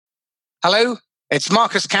Hello, it's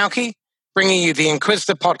Marcus Kauke bringing you the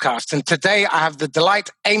Inquisitor podcast. And today I have the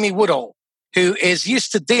delight Amy Woodall, who is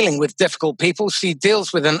used to dealing with difficult people. She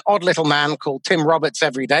deals with an odd little man called Tim Roberts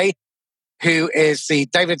every day, who is the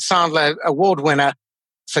David Sandler Award winner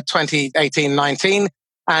for 2018-19.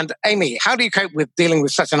 And Amy, how do you cope with dealing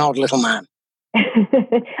with such an odd little man?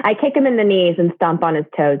 I kick him in the knees and stomp on his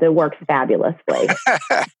toes. It works fabulously.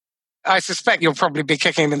 I suspect you'll probably be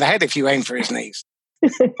kicking him in the head if you aim for his knees.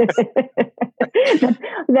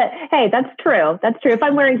 Hey, that's true. That's true. If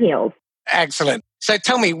I'm wearing heels. Excellent. So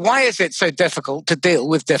tell me, why is it so difficult to deal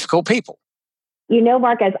with difficult people? You know,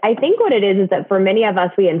 Marcus, I think what it is that for many of us,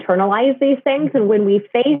 we internalize these things. And when we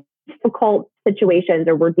face difficult situations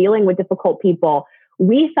or we're dealing with difficult people,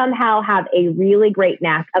 we somehow have a really great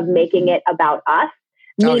knack of making it about us.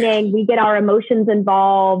 Meaning we get our emotions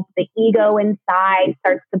involved, the ego inside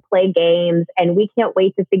starts to play games, and we can't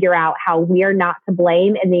wait to figure out how we're not to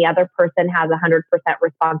blame and the other person has 100%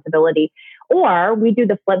 responsibility. Or we do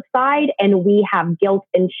the flip side and we have guilt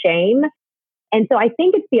and shame. And so I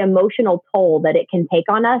think it's the emotional toll that it can take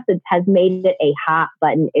on us that has made it a hot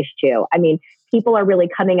button issue. I mean, people are really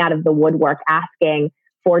coming out of the woodwork asking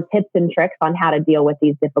for tips and tricks on how to deal with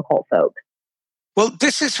these difficult folks. Well,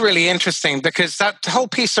 this is really interesting because that whole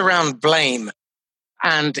piece around blame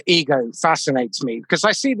and ego fascinates me because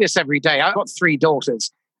I see this every day. I've got 3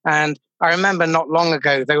 daughters and I remember not long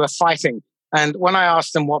ago they were fighting. And when I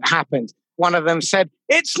asked them what happened, one of them said,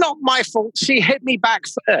 "It's not my fault. She hit me back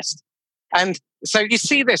first." And so you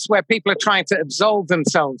see this where people are trying to absolve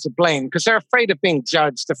themselves of blame because they're afraid of being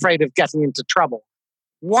judged, afraid of getting into trouble.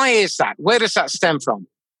 Why is that? Where does that stem from?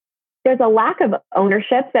 There's a lack of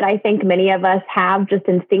ownership that I think many of us have just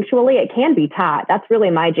instinctually. It can be taught. That's really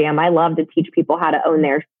my jam. I love to teach people how to own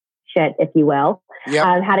their shit, if you will,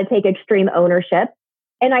 how to take extreme ownership.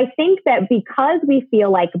 And I think that because we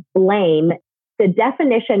feel like blame, the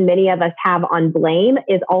definition many of us have on blame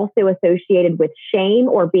is also associated with shame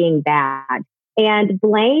or being bad. And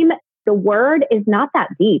blame, the word is not that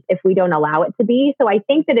deep if we don't allow it to be. So I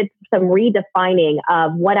think that it's some redefining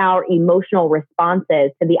of what our emotional response is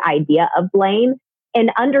to the idea of blame and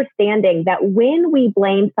understanding that when we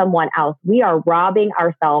blame someone else, we are robbing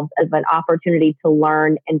ourselves of an opportunity to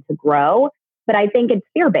learn and to grow. But I think it's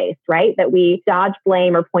fear-based, right? That we dodge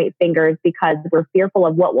blame or point fingers because we're fearful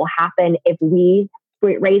of what will happen if we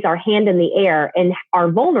raise our hand in the air and are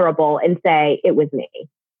vulnerable and say, "It was me."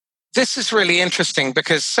 This is really interesting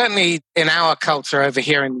because certainly in our culture over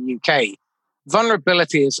here in the UK,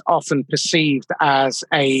 vulnerability is often perceived as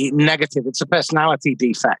a negative. It's a personality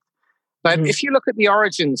defect. But if you look at the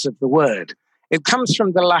origins of the word, it comes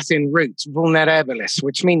from the Latin root vulnerabilis,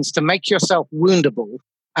 which means to make yourself woundable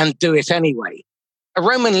and do it anyway. A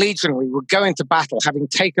Roman legionary would go into battle having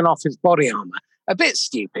taken off his body armor. A bit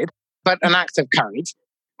stupid, but an act of courage.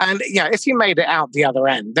 And if he made it out the other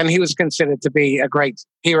end, then he was considered to be a great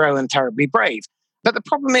hero and terribly brave. But the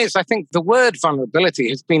problem is, I think the word vulnerability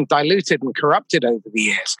has been diluted and corrupted over the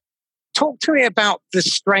years. Talk to me about the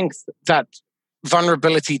strength that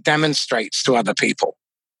vulnerability demonstrates to other people.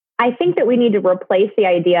 I think that we need to replace the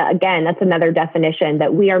idea, again, that's another definition,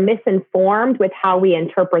 that we are misinformed with how we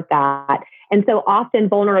interpret that. And so often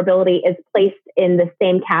vulnerability is placed in the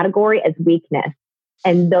same category as weakness.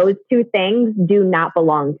 And those two things do not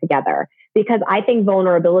belong together because I think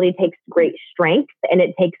vulnerability takes great strength and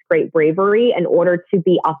it takes great bravery in order to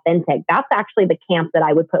be authentic. That's actually the camp that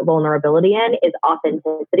I would put vulnerability in, is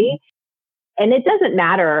authenticity. And it doesn't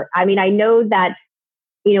matter. I mean, I know that,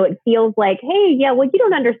 it feels like, hey, you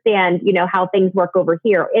don't understand, how things work over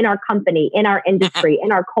here in our company, in our industry,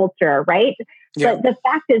 in our culture, right? Yeah. But the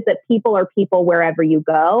fact is that people are people wherever you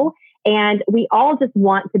go. And we all just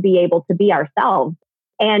want to be able to be ourselves.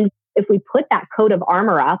 And if we put that coat of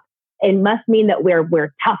armor up, it must mean that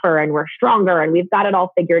we're tougher and we're stronger and we've got it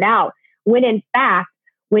all figured out. When in fact,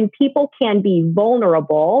 when people can be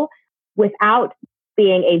vulnerable without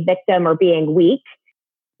being a victim or being weak,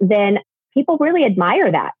 then people really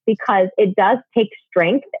admire that because it does take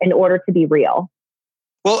strength in order to be real.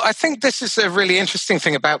 Well, I think this is a really interesting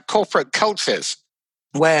thing about corporate cultures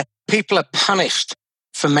where people are punished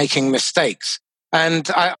for making mistakes. And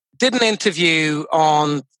I did an interview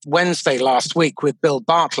on Wednesday last week with Bill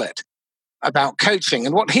Bartlett about coaching.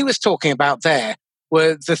 And what he was talking about there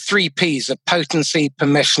were the 3 Ps of potency,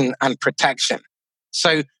 permission, and protection.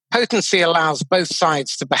 So potency allows both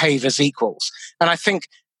sides to behave as equals. And I think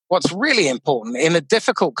what's really important in a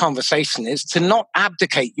difficult conversation is to not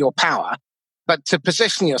abdicate your power, but to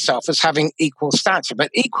position yourself as having equal stature,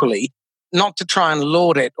 but equally not to try and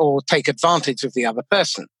lord it or take advantage of the other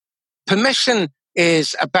person. Permission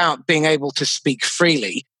is about being able to speak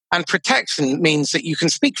freely. And protection means that you can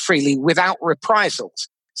speak freely without reprisals.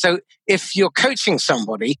 So if you're coaching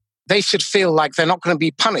somebody, they should feel like they're not going to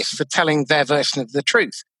be punished for telling their version of the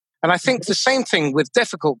truth. And I think the same thing with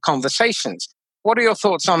difficult conversations. What are your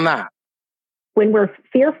thoughts on that? When we're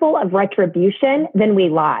fearful of retribution, then we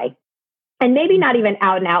lie. And maybe not even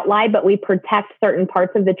out and out lie, but we protect certain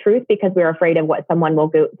parts of the truth because we're afraid of what someone will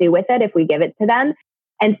do with it if we give it to them.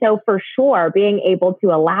 And so for sure, being able to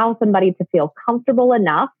allow somebody to feel comfortable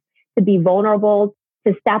enough to be vulnerable,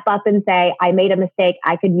 to step up and say, I made a mistake,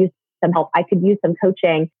 I could use some help, I could use some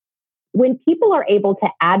coaching. When people are able to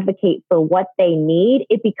advocate for what they need,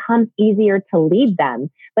 it becomes easier to lead them.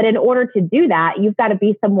 But in order to do that, you've got to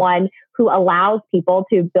be someone who allows people,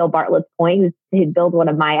 to Bill Bartlett's point, who's Bill's one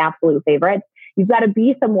of my absolute favorites, you've got to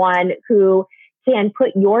be someone who can put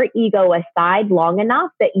your ego aside long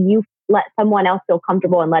enough that you let someone else feel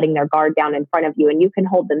comfortable in letting their guard down in front of you, and you can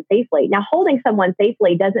hold them safely. Now, holding someone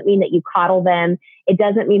safely doesn't mean that you coddle them. It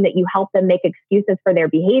doesn't mean that you help them make excuses for their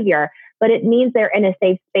behavior, but it means they're in a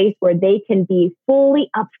safe space where they can be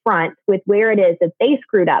fully upfront with where it is that they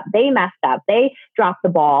screwed up, they messed up, they dropped the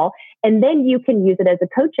ball, and then you can use it as a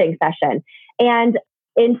coaching session. And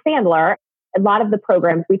in Sandler, a lot of the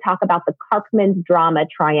programs, we talk about the Karpman's drama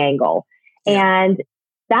triangle. And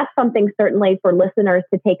that's something certainly for listeners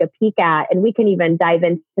to take a peek at. And we can even dive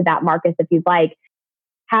into that, Marcus, if you'd like.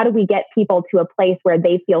 How do we get people to a place where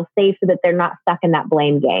they feel safe so that they're not stuck in that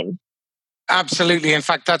blame game? Absolutely. In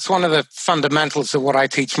fact, that's one of the fundamentals of what I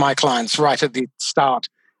teach my clients right at the start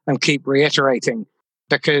and keep reiterating.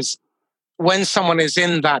 Because when someone is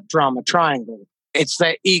in that drama triangle, it's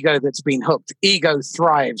their ego that's been hooked. Ego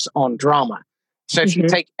thrives on drama. So if you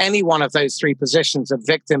take any one of those three positions of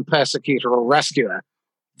victim, persecutor, or rescuer,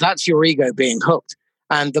 that's your ego being hooked.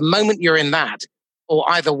 And the moment you're in that, or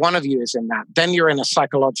either one of you is in that, then you're in a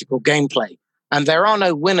psychological gameplay. And there are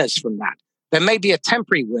no winners from that. There may be a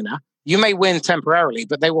temporary winner. You may win temporarily,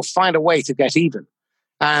 but they will find a way to get even.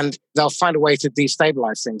 And they'll find a way to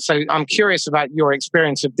destabilize things. So I'm curious about your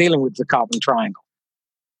experience of dealing with the Karpman triangle.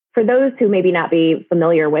 For those who maybe not be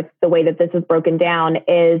familiar with the way that this is broken down,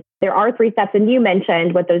 is there are three steps, and you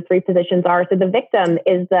mentioned what those three positions are. So the victim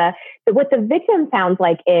is what the victim sounds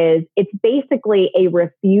like is it's basically a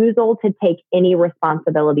refusal to take any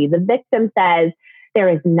responsibility. The victim says, there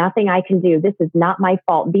is nothing I can do. This is not my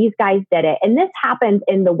fault. These guys did it. And this happens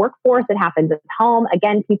in the workforce. It happens at home.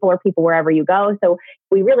 Again, people are people wherever you go. So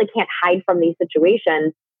we really can't hide from these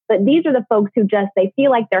situations. But these are the folks who they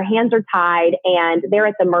feel like their hands are tied and they're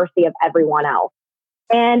at the mercy of everyone else.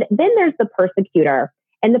 And then there's the persecutor.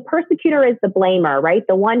 And the persecutor is the blamer, right?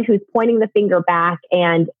 The one who's pointing the finger back,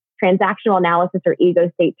 and transactional analysis or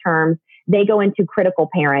ego state terms, they go into critical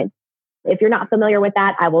parent. If you're not familiar with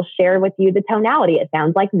that, I will share with you the tonality. It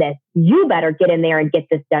sounds like this. You better get in there and get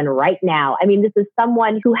this done right now. I mean, this is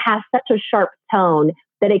someone who has such a sharp tone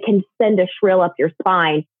that it can send a shrill up your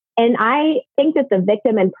spine. And I think that the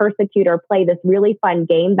victim and persecutor play this really fun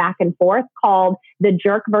game back and forth called the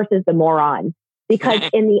jerk versus the moron. Because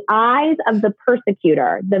in the eyes of the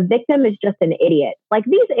persecutor, the victim is just an idiot. Like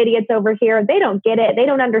these idiots over here, they don't get it. They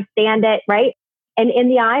don't understand it, right? And in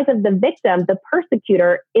the eyes of the victim, the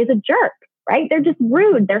persecutor is a jerk, right? They're just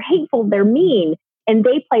rude. They're hateful. They're mean. And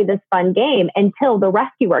they play this fun game until the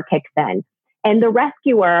rescuer kicks in. And the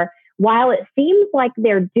rescuer, while it seems like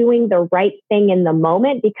they're doing the right thing in the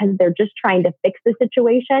moment because they're just trying to fix the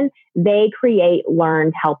situation, they create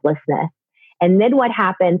learned helplessness. And then what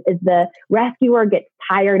happens is the rescuer gets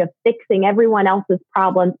tired of fixing everyone else's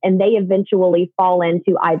problems, and they eventually fall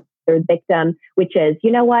into either victim, which is,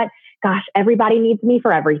 you know what? Gosh, everybody needs me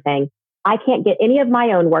for everything. I can't get any of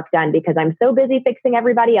my own work done because I'm so busy fixing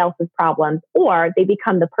everybody else's problems. Or they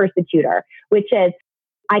become the persecutor, which is,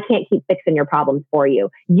 I can't keep fixing your problems for you.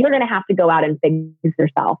 You're going to have to go out and fix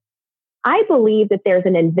yourself. I believe that there's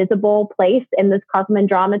an invisible place in this Karpman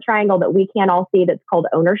drama triangle that we can't all see that's called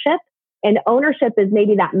ownership. And ownership is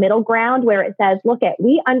maybe that middle ground where it says,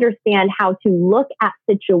 we understand how to look at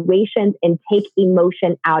situations and take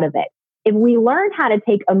emotion out of it. If we learn how to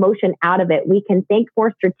take emotion out of it, we can think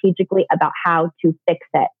more strategically about how to fix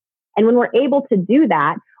it. And when we're able to do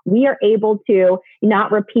that, we are able to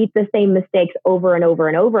not repeat the same mistakes over and over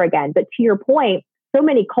and over again. But to your point, so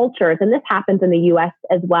many cultures, and this happens in the US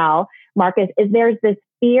as well, Marcus, is there's this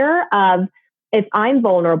fear of, if I'm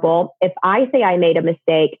vulnerable, if I say I made a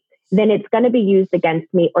mistake, then it's going to be used against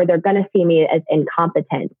me, or they're going to see me as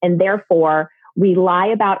incompetent. And therefore, we lie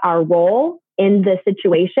about our role in the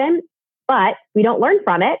situation, but we don't learn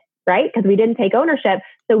from it, right? Because we didn't take ownership.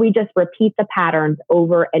 So we just repeat the patterns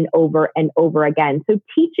over and over and over again. So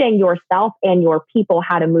teaching yourself and your people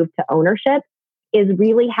how to move to ownership is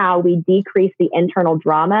really how we decrease the internal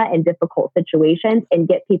drama in difficult situations and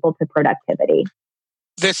get people to productivity.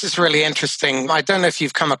 This is really interesting. I don't know if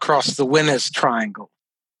you've come across the winner's triangle.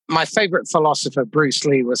 My favorite philosopher, Bruce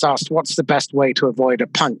Lee, was asked, what's the best way to avoid a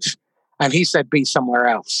punch? And he said, be somewhere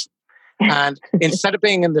else. And instead of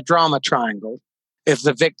being in the drama triangle, if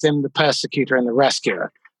the victim, the persecutor, and the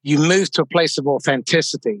rescuer, you move to a place of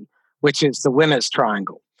authenticity, which is the winner's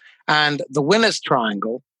triangle. And the winner's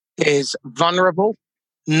triangle is vulnerable,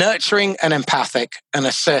 nurturing, and empathic, and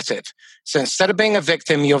assertive. So instead of being a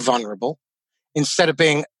victim, you're vulnerable. Instead of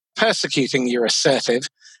being persecuting, you're assertive.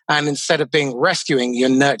 And instead of being rescuing, you're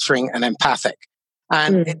nurturing and empathic.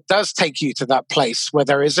 And it does take you to that place where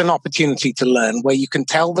there is an opportunity to learn, where you can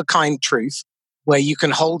tell the kind truth, where you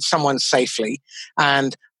can hold someone safely,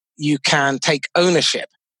 and you can take ownership.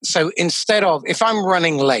 So instead of, if I'm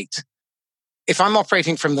running late, if I'm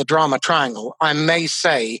operating from the drama triangle, I may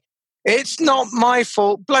say, it's not my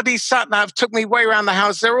fault. Bloody sat-nav took me way around the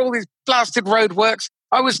house. There are all these blasted roadworks.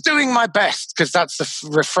 I was doing my best, because that's the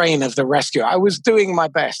refrain of the rescue. I was doing my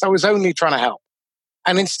best. I was only trying to help.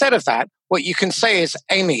 And instead of that, what you can say is,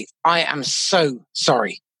 Amy, I am so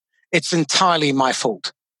sorry. It's entirely my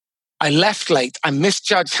fault. I left late. I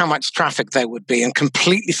misjudged how much traffic there would be and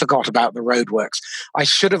completely forgot about the roadworks. I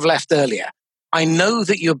should have left earlier. I know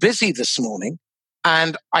that you're busy this morning,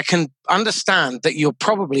 and I can understand that you're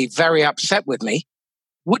probably very upset with me.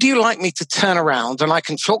 Would you like me to turn around and I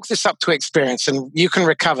can chalk this up to experience, and you can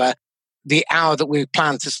recover the hour that we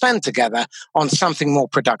planned to spend together on something more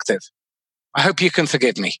productive? I hope you can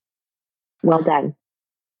forgive me. Well done.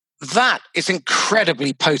 That is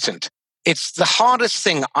incredibly potent. It's the hardest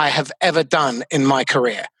thing I have ever done in my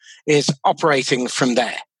career, is operating from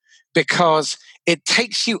there, because it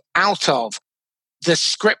takes you out of the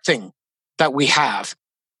scripting that we have,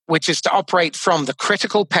 which is to operate from the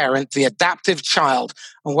critical parent, the adaptive child,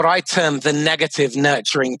 and what I term the negative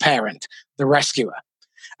nurturing parent, the rescuer.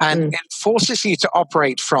 And it forces you to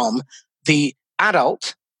operate from the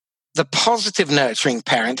adult, the positive nurturing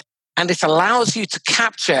parent, and it allows you to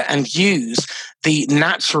capture and use the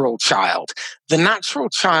natural child. The natural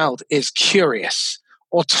child is curious,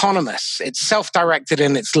 autonomous, it's self-directed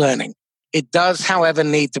in its learning. It does, however,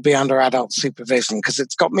 need to be under adult supervision, because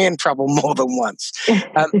it's got me in trouble more than once.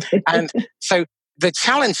 And so the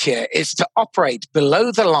challenge here is to operate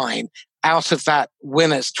below the line out of that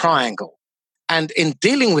winner's triangle. And in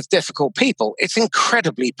dealing with difficult people, it's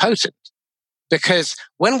incredibly potent. Because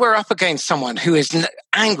when we're up against someone who is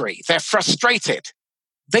angry, they're frustrated,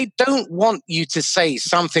 they don't want you to say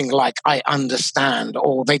something like, I understand,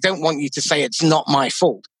 or they don't want you to say, it's not my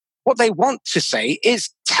fault. What they want to say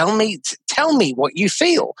is, tell me what you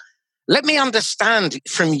feel. Let me understand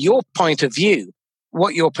from your point of view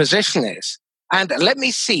what your position is. And let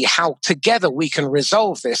me see how together we can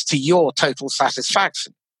resolve this to your total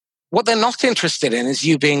satisfaction. What they're not interested in is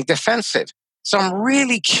you being defensive. So I'm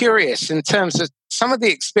really curious in terms of some of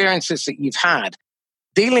the experiences that you've had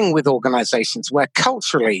dealing with organizations where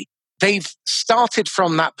culturally they've started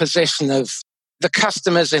from that position of the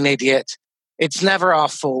customer's an idiot, it's never our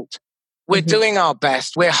fault, we're doing our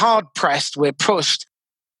best, we're hard pressed, we're pushed,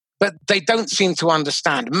 but they don't seem to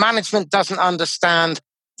understand. Management doesn't understand,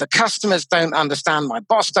 the customers don't understand, my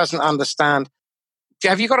boss doesn't understand.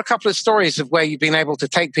 Have you got a couple of stories of where you've been able to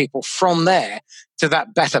take people from there to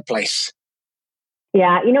that better place?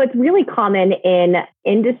 Yeah, it's really common in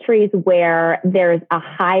industries where there's a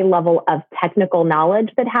high level of technical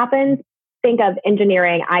knowledge that happens. Think of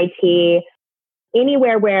engineering, IT,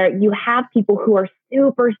 anywhere where you have people who are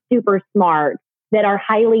super, super smart that are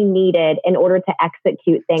highly needed in order to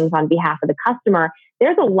execute things on behalf of the customer.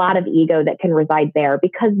 There's a lot of ego that can reside there,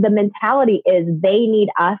 because the mentality is they need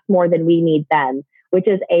us more than we need them, which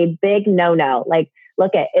is a big no-no. Like,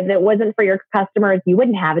 look, if it wasn't for your customers, you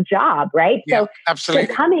wouldn't have a job, right? Yeah, absolutely.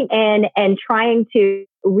 So coming in and trying to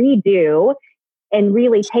redo and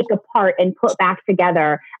really take apart and put back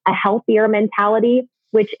together a healthier mentality,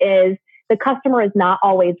 which is the customer is not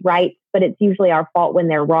always right, but it's usually our fault when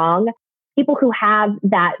they're wrong. People who have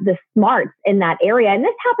the smarts in that area, and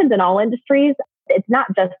this happens in all industries, it's not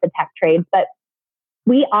just the tech trades, but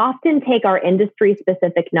we often take our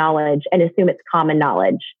industry-specific knowledge and assume it's common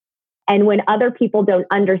knowledge. And when other people don't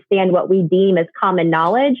understand what we deem as common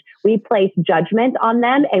knowledge, we place judgment on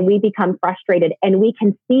them and we become frustrated, and we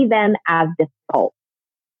can see them as difficult.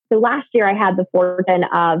 So last year, I had the fortune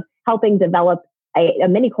of helping develop a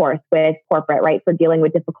mini course with corporate, right, for dealing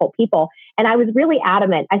with difficult people. And I was really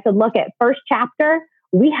adamant. I said, look, at first chapter,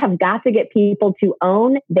 we have got to get people to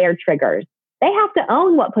own their triggers. They have to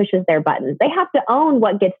own what pushes their buttons. They have to own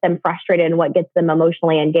what gets them frustrated and what gets them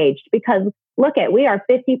emotionally engaged. Because look we are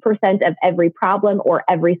 50% of every problem or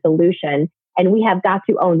every solution, and we have got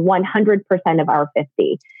to own 100% of our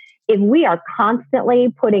 50. If we are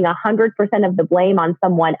constantly putting 100% of the blame on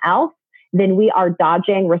someone else, then we are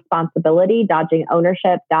dodging responsibility, dodging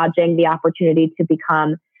ownership, dodging the opportunity to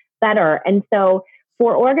become better. And so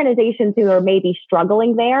for organizations who are maybe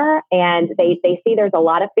struggling there and they see there's a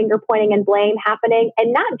lot of finger pointing and blame happening,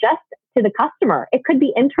 and not just to the customer, it could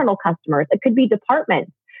be internal customers, it could be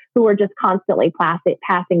departments who are just constantly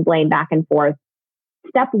passing blame back and forth.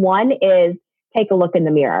 Step one is take a look in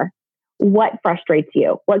the mirror. What frustrates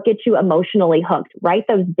you? What gets you emotionally hooked? Write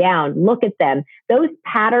those down. Look at them. Those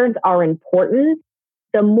patterns are important.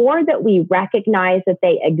 The more that we recognize that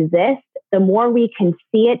they exist, the more we can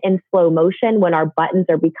see it in slow motion when our buttons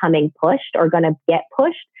are becoming pushed or going to get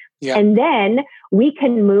pushed. Yeah. And then we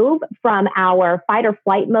can move from our fight or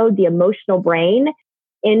flight mode, the emotional brain,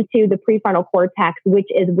 into the prefrontal cortex, which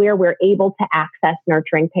is where we're able to access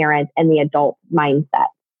nurturing parents and the adult mindset.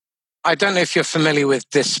 I don't know if you're familiar with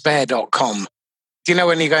despair.com. Do you know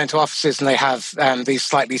when you go into offices and they have these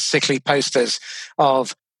slightly sickly posters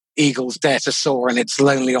of eagles dare to soar and it's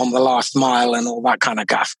lonely on the last mile and all that kind of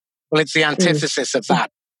guff? Well, it's the antithesis of that.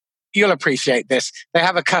 You'll appreciate this. They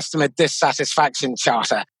have a customer dissatisfaction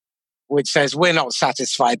charter, which says, we're not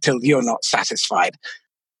satisfied till you're not satisfied.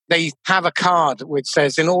 They have a card which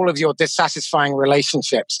says, in all of your dissatisfying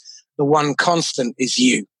relationships, the one constant is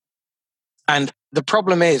you. And the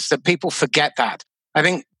problem is that people forget that. I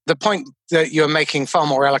think the point that you're making far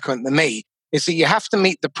more eloquent than me is that you have to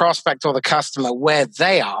meet the prospect or the customer where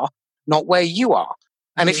they are, not where you are.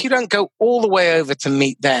 And if you don't go all the way over to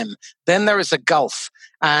meet them, then there is a gulf.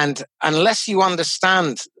 And unless you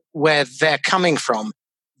understand where they're coming from,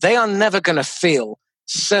 they are never going to feel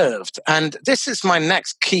served. And this is my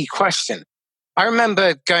next key question. I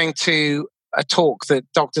remember going to a talk that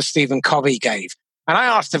Dr. Stephen Covey gave. And I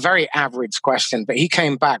asked a very average question, but he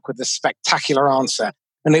came back with a spectacular answer.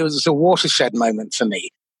 And it was a watershed moment for me.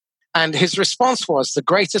 And his response was, the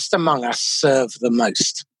greatest among us serve the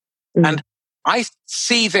most. And I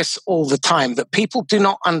see this all the time, that people do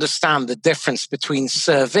not understand the difference between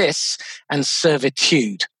service and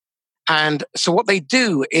servitude. And so what they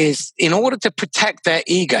do is, in order to protect their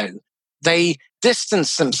ego, they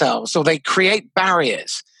distance themselves or they create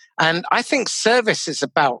barriers. And I think service is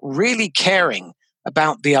about really caring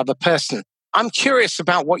about the other person. I'm curious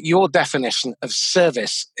about what your definition of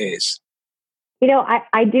service is. You know,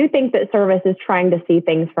 I do think that service is trying to see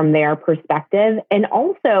things from their perspective and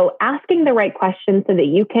also asking the right questions so that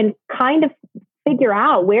you can kind of figure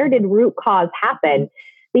out where did root cause happen.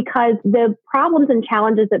 Because the problems and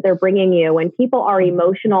challenges that they're bringing you, when people are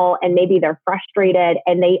emotional and maybe they're frustrated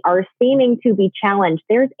and they are seeming to be challenged,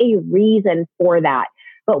 there's a reason for that.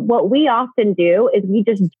 But what we often do is we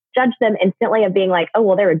just judge them instantly of being like, oh,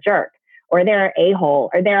 well, they're a jerk or they're an a-hole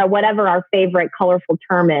or they're whatever our favorite colorful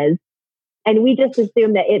term is. And we just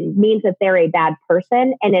assume that it means that they're a bad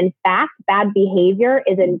person. And in fact, bad behavior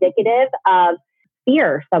is indicative of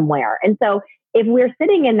fear somewhere. And so if we're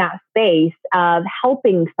sitting in that space of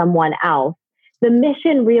helping someone else, the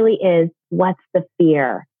mission really is, what's the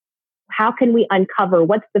fear? How can we uncover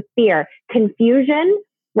what's the fear? Confusion,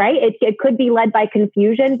 right? It could be led by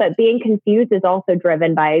confusion, but being confused is also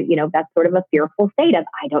driven by, that's sort of a fearful state of,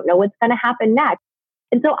 I don't know what's going to happen next.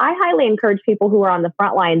 And so I highly encourage people who are on the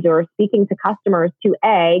front lines or speaking to customers to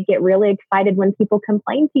get really excited when people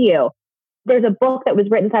complain to you. There's a book that was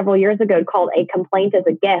written several years ago called A Complaint is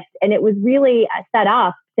a Gift. And it was really set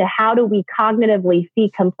up to how do we cognitively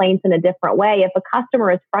see complaints in a different way. If a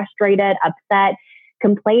customer is frustrated, upset,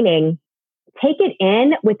 complaining, take it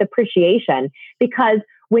in with appreciation, because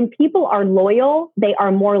when people are loyal, they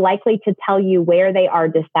are more likely to tell you where they are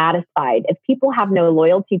dissatisfied. If people have no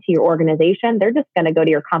loyalty to your organization, they're just going to go to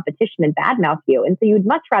your competition and badmouth you. And so you'd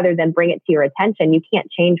much rather than bring it to your attention. You can't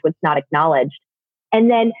change what's not acknowledged. And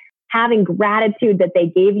then having gratitude that they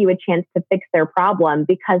gave you a chance to fix their problem,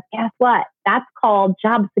 because guess what? That's called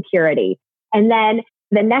job security. And then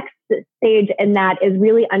the next stage in that is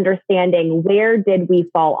really understanding, where did we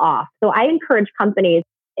fall off? So I encourage companies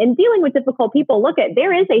in dealing with difficult people,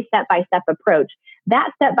 there is a step-by-step approach.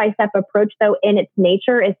 That step-by-step approach, though, in its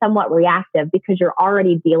nature is somewhat reactive because you're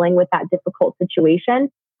already dealing with that difficult situation.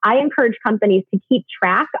 I encourage companies to keep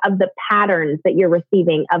track of the patterns that you're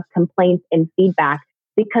receiving of complaints and feedback,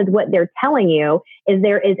 because what they're telling you is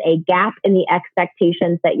there is a gap in the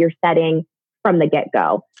expectations that you're setting from the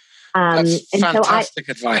get-go. That's fantastic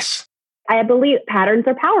advice. I believe patterns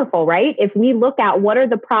are powerful, right? If we look at what are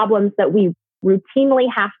the problems that we routinely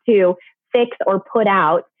have to fix or put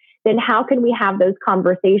out, then how can we have those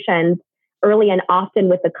conversations early and often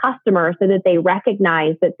with the customer so that they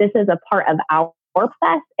recognize that this is a part of our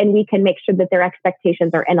process and we can make sure that their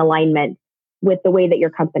expectations are in alignment with the way that your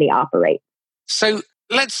company operates. So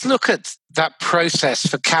let's look at that process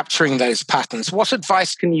for capturing those patterns. What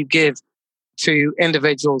advice can you give to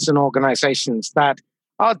individuals and organizations that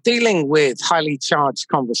are dealing with highly charged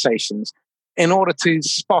conversations in order to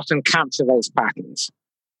spot and capture those patterns?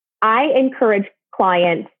 I encourage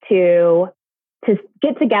clients to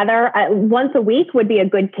get together once a week would be a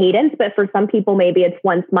good cadence, but for some people, maybe it's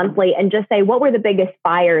once monthly, and just say, what were the biggest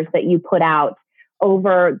fires that you put out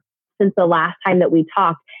over since the last time that we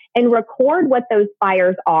talked, and record what those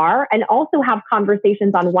fires are, and also have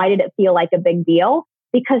conversations on why did it feel like a big deal?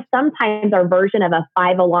 Because sometimes our version of a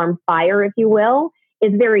 5-alarm fire, if you will,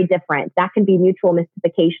 is very different. That can be mutual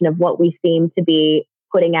mystification of what we seem to be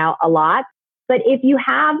putting out a lot. But if you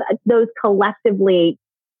have those collectively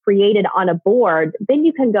created on a board, then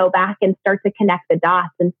you can go back and start to connect the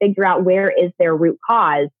dots and figure out where is their root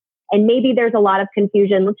cause. And maybe there's a lot of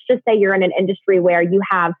confusion. Let's just say you're in an industry where you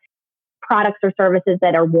have products or services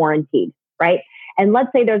that are warranted, right? And let's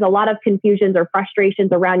say there's a lot of confusions or frustrations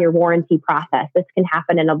around your warranty process. This can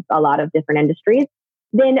happen in a lot of different industries.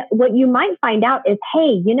 Then what you might find out is,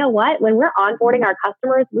 hey, you know what? When we're onboarding our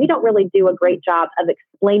customers, we don't really do a great job of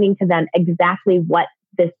explaining to them exactly what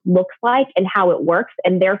this looks like and how it works.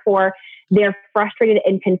 And therefore, they're frustrated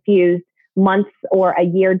and confused months or a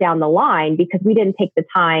year down the line because we didn't take the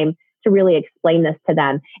time to really explain this to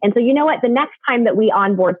them. And so, you know what? The next time that we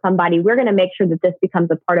onboard somebody, we're going to make sure that this becomes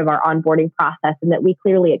a part of our onboarding process and that we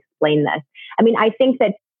clearly explain this. I mean, I think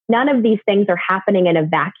that none of these things are happening in a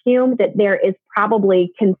vacuum, that there is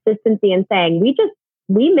probably consistency in saying,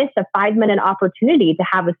 we missed a 5-minute opportunity to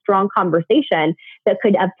have a strong conversation that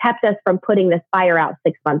could have kept us from putting this fire out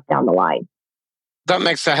 6 months down the line. That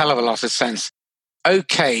makes a hell of a lot of sense.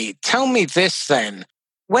 Okay, tell me this then.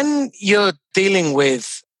 When you're dealing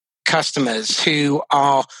with customers who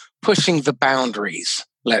are pushing the boundaries,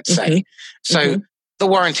 let's say, so the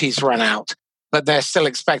warranties run out, but they're still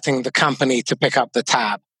expecting the company to pick up the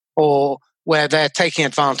tab, or where they're taking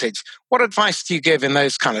advantage, what advice do you give in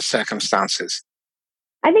those kind of circumstances?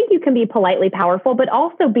 I think you can be politely powerful, but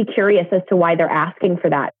also be curious as to why they're asking for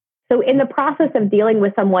that. So in the process of dealing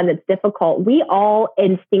with someone that's difficult, we all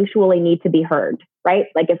instinctually need to be heard, right?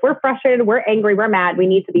 Like if we're frustrated, we're angry, we're mad, we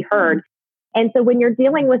need to be heard. And so when you're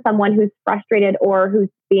dealing with someone who's frustrated or who's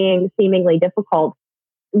being seemingly difficult,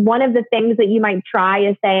 one of the things that you might try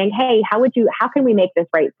is saying, hey, how can we make this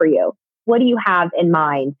right for you? What do you have in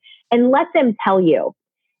mind? And let them tell you.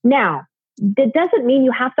 Now, that doesn't mean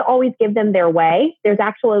you have to always give them their way. There's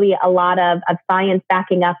actually a lot of science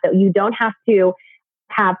backing up that you don't have to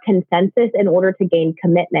have consensus in order to gain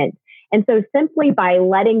commitment. And so simply by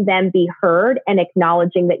letting them be heard and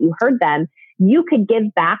acknowledging that you heard them, you could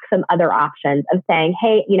give back some other options of saying,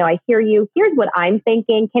 hey, I hear you. Here's what I'm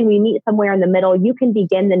thinking. Can we meet somewhere in the middle? You can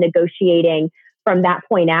begin the negotiating from that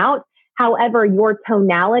point out. However, your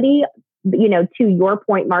tonality, to your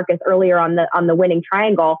point, Marcus, earlier on the winning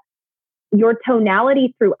triangle, your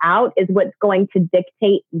tonality throughout is what's going to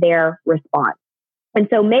dictate their response. And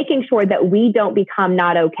so making sure that we don't become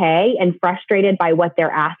not okay and frustrated by what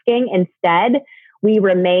they're asking. Instead, we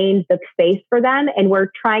remain the space for them and we're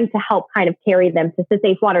trying to help kind of carry them to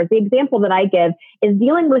safe waters. The example that I give is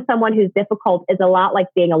dealing with someone who's difficult is a lot like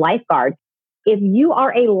being a lifeguard. If you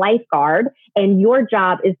are a lifeguard and your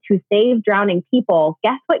job is to save drowning people,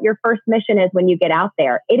 guess what your first mission is when you get out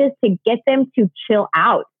there? It is to get them to chill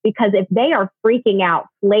out, because if they are freaking out,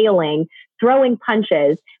 flailing, throwing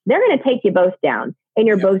punches, they're going to take you both down and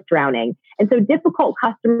you're both drowning. And so difficult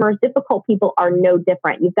customers, difficult people are no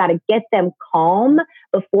different. You've got to get them calm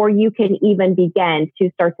before you can even begin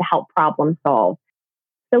to start to help problem solve.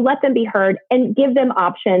 So let them be heard and give them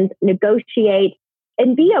options, negotiate,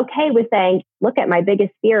 and be okay with saying, look, at my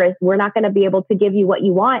biggest fear is we're not going to be able to give you what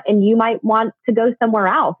you want and you might want to go somewhere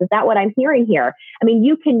else. Is that what I'm hearing here? I mean,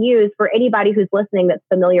 you can use, for anybody who's listening that's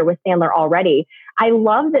familiar with Sandler already, I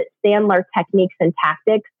love that Sandler techniques and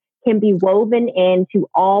tactics can be woven into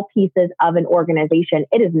all pieces of an organization.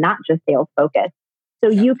 It is not just sales focused. So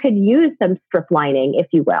you could use some strip lining, if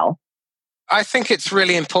you will. I think it's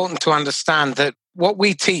really important to understand that what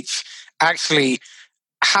we teach actually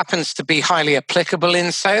happens to be highly applicable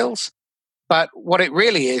in sales, but what it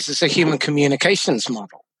really is a human communications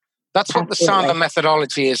model. That's what the Sandler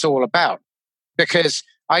methodology is all about, because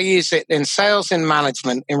I use it in sales, in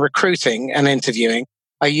management, in recruiting and interviewing.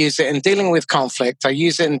 I use it in dealing with conflict. I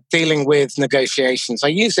use it in dealing with negotiations. I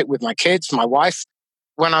use it with my kids, my wife,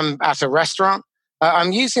 when I'm at a restaurant.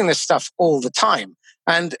 I'm using this stuff all the time.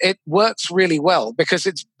 And it works really well because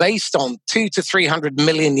it's based on 200 to 300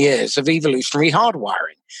 million years of evolutionary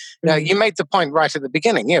hardwiring. Now, you made the point right at the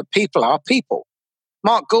beginning, people are people.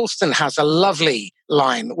 Mark Goulston has a lovely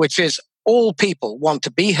line, which is all people want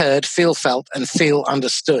to be heard, feel felt, and feel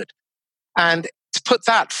understood. And to put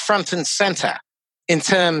that front and center in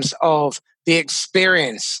terms of the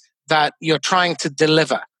experience that you're trying to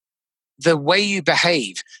deliver, the way you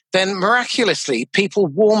behave, then miraculously people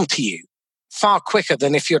warm to you far quicker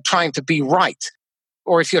than if you're trying to be right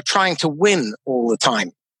or if you're trying to win all the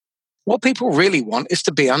time. What people really want is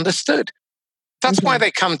to be understood. That's why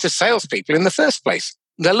they come to salespeople in the first place.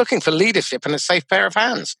 They're looking for leadership and a safe pair of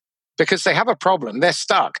hands because they have a problem, they're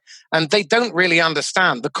stuck, and they don't really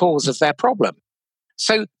understand the cause of their problem.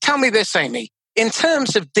 So tell me this, Amy, in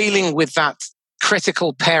terms of dealing with that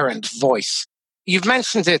critical parent voice, you've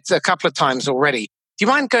mentioned it a couple of times already. Do you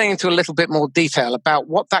mind going into a little bit more detail about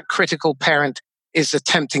what that critical parent is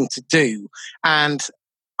attempting to do? And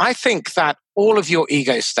I think that all of your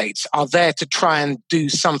ego states are there to try and do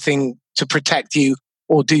something to protect you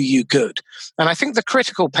or do you good. And I think the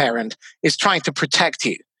critical parent is trying to protect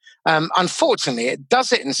you. Unfortunately, it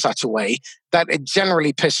does it in such a way that it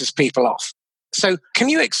generally pisses people off. So can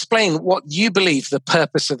you explain what you believe the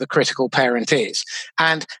purpose of the critical parent is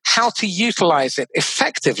and how to utilize it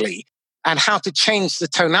effectively and how to change the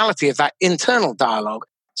tonality of that internal dialogue?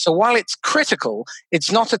 So while it's critical,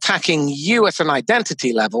 it's not attacking you at an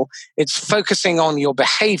identity level. It's focusing on your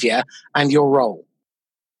behavior and your role.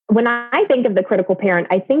 When I think of the critical parent,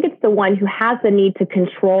 I think it's the one who has the need to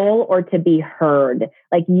control or to be heard.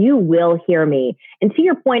 Like, you will hear me. And to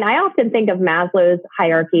your point, I often think of Maslow's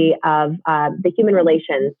hierarchy of the human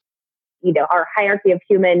relations, our hierarchy of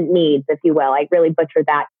human needs, if you will. I really butchered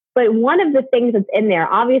that. But one of the things that's in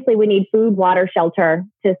there, obviously we need food, water, shelter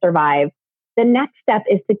to survive. The next step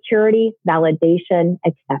is security, validation,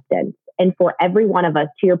 acceptance. And for every one of us,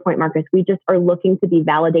 to your point, Marcus, we just are looking to be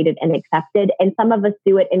validated and accepted. And some of us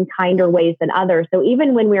do it in kinder ways than others. So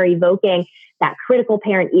even when we're evoking that critical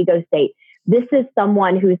parent ego state, this is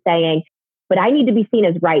someone who's saying, but I need to be seen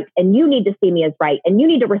as right. And you need to see me as right. And you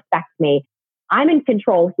need to respect me. I'm in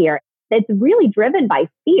control here. It's really driven by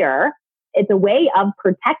fear. It's a way of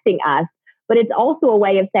protecting us, but it's also a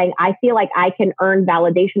way of saying, I feel like I can earn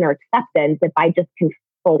validation or acceptance if I just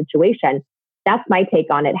control the situation. That's my take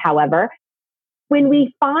on it. However, when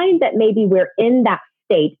we find that maybe we're in that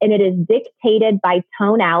state and it is dictated by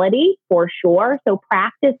tonality for sure. So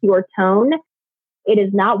practice your tone. It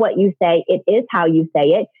is not what you say. It is how you say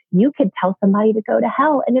it. You could tell somebody to go to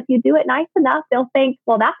hell. And if you do it nice enough, they'll think,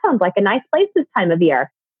 well, that sounds like a nice place this time of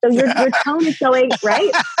year. So your tone is going,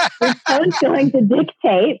 right? Your tone's going to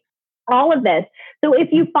dictate all of this. So if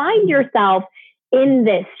you find yourself in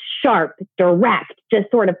this sharp, direct,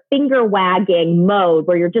 just sort of finger wagging mode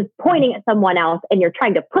where you're just pointing at someone else and you're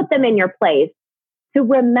trying to put them in your place, to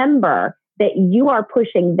remember that you are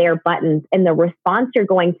pushing their buttons and the response you're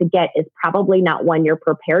going to get is probably not one you're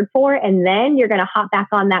prepared for. And then you're going to hop back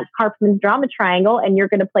on that Karpman's drama triangle and you're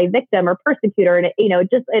going to play victim or persecutor. And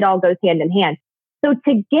it all goes hand in hand. So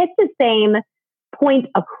to get the same point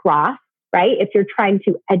across, right? If you're trying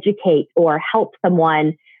to educate or help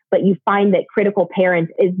someone, but you find that critical parent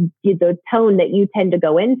is the tone that you tend to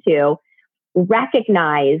go into,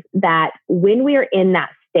 recognize that when we are in that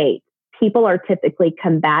state, people are typically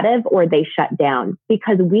combative or they shut down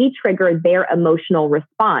because we trigger their emotional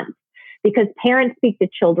response. Because parents speak to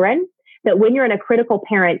children, that when you're in a critical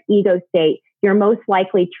parent ego state, you're most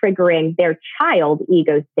likely triggering their child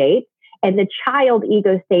ego state. And the child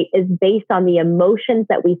ego state is based on the emotions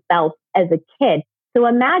that we felt as a kid. So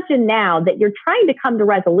imagine now that you're trying to come to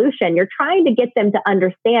resolution. You're trying to get them to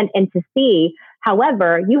understand and to see.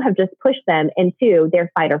 However, you have just pushed them into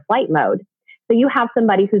their fight or flight mode. So you have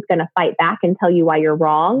somebody who's going to fight back and tell you why you're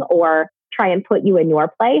wrong or try and put you in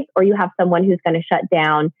your place, or you have someone who's going to shut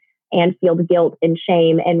down and feel the guilt and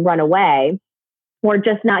shame and run away or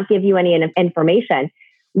just not give you any information.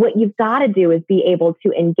 What you've got to do is be able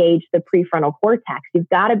to engage the prefrontal cortex. You've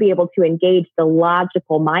got to be able to engage the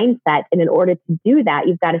logical mindset. And in order to do that,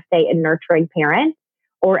 you've got to stay a nurturing parent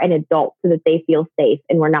or an adult so that they feel safe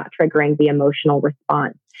and we're not triggering the emotional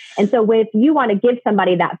response. And so if you want to give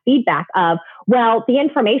somebody that feedback of, well, the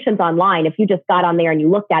information's online. If you just got on there and you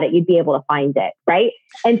looked at it, you'd be able to find it, right?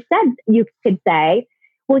 Instead, you could say,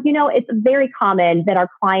 well, it's very common that our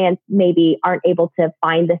clients maybe aren't able to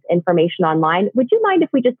find this information online. Would you mind if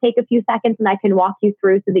we just take a few seconds and I can walk you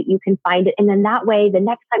through so that you can find it? And then that way, the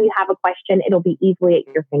next time you have a question, it'll be easily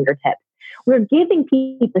at your fingertips. We're giving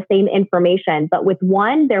people the same information, but with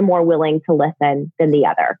one, they're more willing to listen than the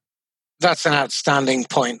other. That's an outstanding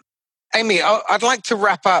point. Amy, I'd like to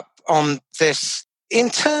wrap up on this. In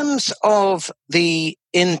terms of the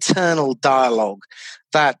internal dialogue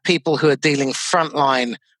that people who are dealing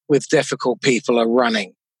frontline with difficult people are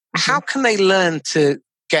running, how can they learn to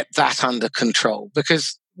get that under control?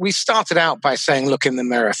 Because we started out by saying, look in the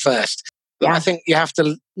mirror first. Yeah. I think you have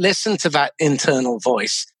to listen to that internal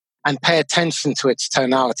voice and pay attention to its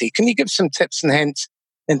tonality. Can you give some tips and hints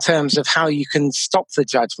in terms of how you can stop the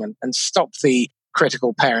judgment and stop the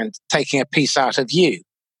critical parent taking a piece out of you?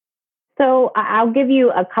 So I'll give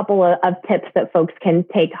you a couple of tips that folks can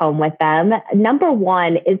take home with them. Number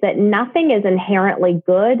one is that nothing is inherently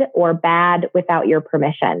good or bad without your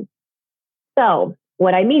permission. So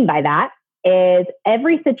what I mean by that is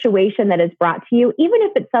every situation that is brought to you, even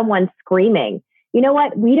if it's someone screaming, you know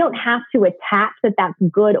what? We don't have to attach that that's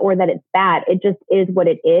good or that it's bad. It just is what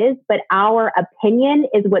it is. But our opinion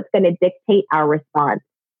is what's going to dictate our response.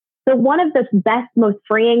 So one of the best, most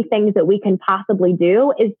freeing things that we can possibly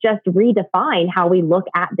do is just redefine how we look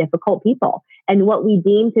at difficult people and what we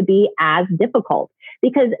deem to be as difficult.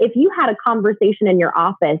 Because if you had a conversation in your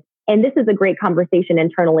office, and this is a great conversation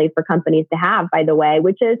internally for companies to have, by the way,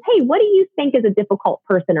 which is, hey, what do you think is a difficult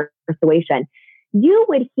person or situation? You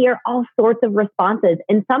would hear all sorts of responses,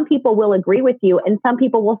 and some people will agree with you, and some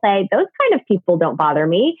people will say, those kind of people don't bother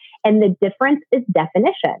me. And the difference is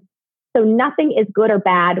definition. So nothing is good or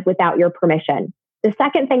bad without your permission. The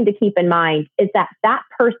second thing to keep in mind is that that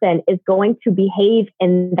person is going to behave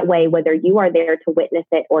in that way, whether you are there to witness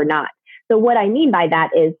it or not. So what I mean by that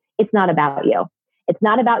is it's not about you. It's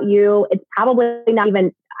not about you. It's probably not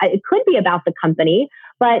even, it could be about the company,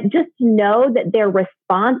 but just know that their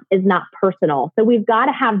response is not personal. So we've got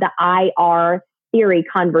to have the IR theory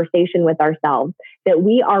conversation with ourselves, that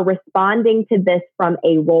we are responding to this from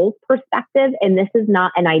a roles perspective, and this is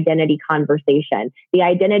not an identity conversation. The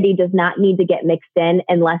identity does not need to get mixed in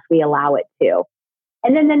unless we allow it to.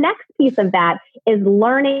 And then the next piece of that is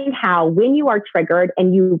learning how, when you are triggered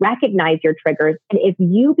and you recognize your triggers, and if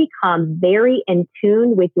you become very in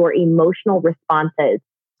tune with your emotional responses,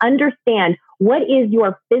 understand what is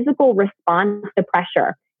your physical response to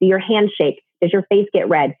pressure. Do your hands shake? Does your face get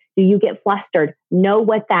red? Do you get flustered? Know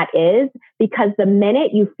what that is, because the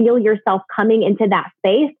minute you feel yourself coming into that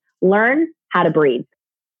space, learn how to breathe.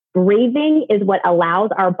 Breathing is what allows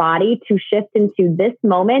our body to shift into this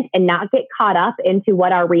moment and not get caught up into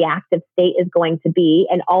what our reactive state is going to be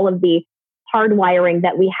and all of the hardwiring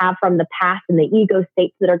that we have from the past and the ego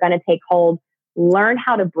states that are going to take hold. Learn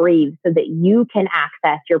how to breathe so that you can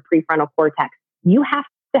access your prefrontal cortex. You have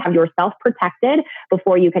to have yourself protected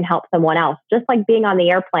before you can help someone else. Just like being on the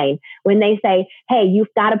airplane, when they say, hey, you've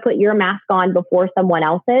got to put your mask on before someone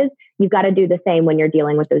else's, you've got to do the same when you're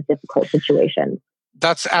dealing with those difficult situations.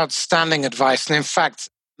 That's outstanding advice. And in fact,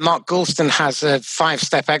 Mark Goulston has a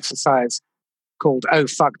 5-step exercise called Oh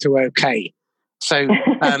Fuck to OK. So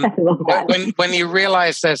when you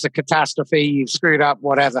realize there's a catastrophe, you've screwed up,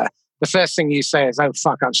 whatever, the first thing you say is, oh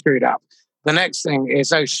fuck, I've screwed up. The next thing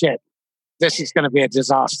is, oh shit, this is going to be a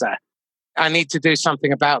disaster. I need to do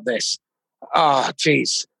something about this. Oh,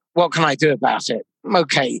 geez, what can I do about it?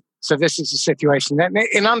 Okay, so this is the situation.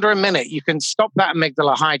 In under a minute, you can stop that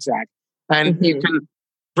amygdala hijack and you can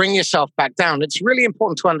bring yourself back down. It's really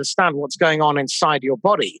important to understand what's going on inside your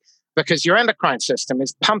body, because your endocrine system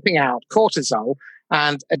is pumping out cortisol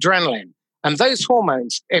and adrenaline. And those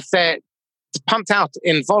hormones, if they're pumped out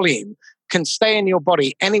in volume, can stay in your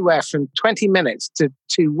body anywhere from 20 minutes to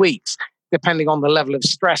 2 weeks, depending on the level of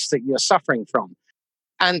stress that you're suffering from.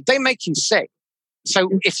 And they make you sick. So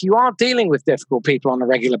if you are dealing with difficult people on a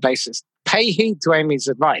regular basis, pay heed to Amy's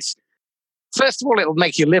advice. First of all, it'll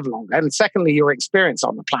make you live longer. And secondly, your experience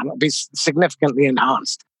on the planet will be significantly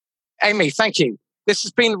enhanced. Amy, thank you. This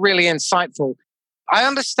has been really insightful. I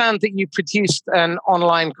understand that you produced an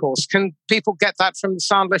online course. Can people get that from the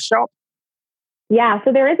Sandler Shop? Yeah,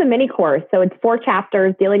 so there is a mini course. So it's 4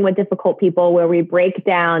 chapters dealing with difficult people, where we break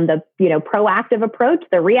down the proactive approach,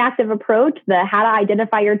 the reactive approach, the how to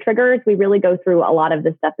identify your triggers. We really go through a lot of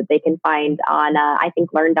the stuff that they can find on, I think,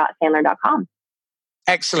 learn.sandler.com.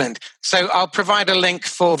 Excellent. So I'll provide a link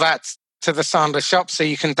for that to the Sandler Shop so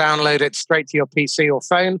you can download it straight to your PC or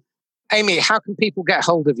phone. Amy, how can people get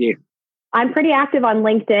hold of you? I'm pretty active on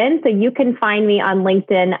LinkedIn, so you can find me on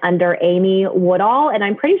LinkedIn under Amy Woodall, and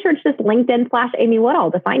I'm pretty sure it's just LinkedIn/Amy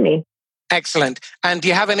Woodall to find me. Excellent. And do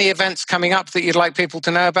you have any events coming up that you'd like people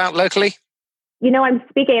to know about locally? I'm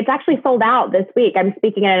speaking. It's actually sold out this week. I'm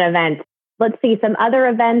speaking at an event. Let's see, some other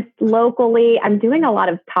events locally. I'm doing a lot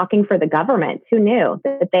of talking for the government. Who knew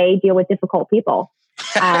that they deal with difficult people?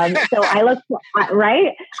 So I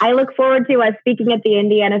look forward to us speaking at the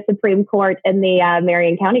Indiana Supreme Court and the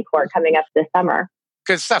Marion County Court coming up this summer.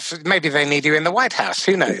 Good stuff. Maybe they need you in the White House.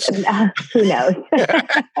 Who knows? Who knows?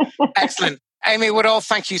 Excellent. Amy Woodall,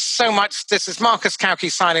 thank you so much. This is Marcus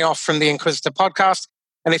Cauchi signing off from the Inquisitor podcast.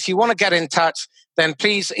 And if you want to get in touch, then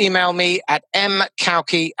please email me at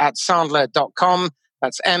mcauchi@sandler.com.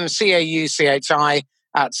 That's MCAUCHI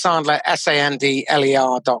at Sandler,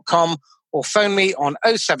 SANDLER.com. Or phone me on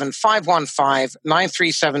 07515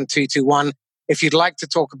 937 221 if you'd like to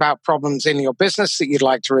talk about problems in your business that you'd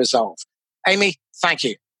like to resolve. Amy, thank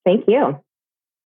you. Thank you.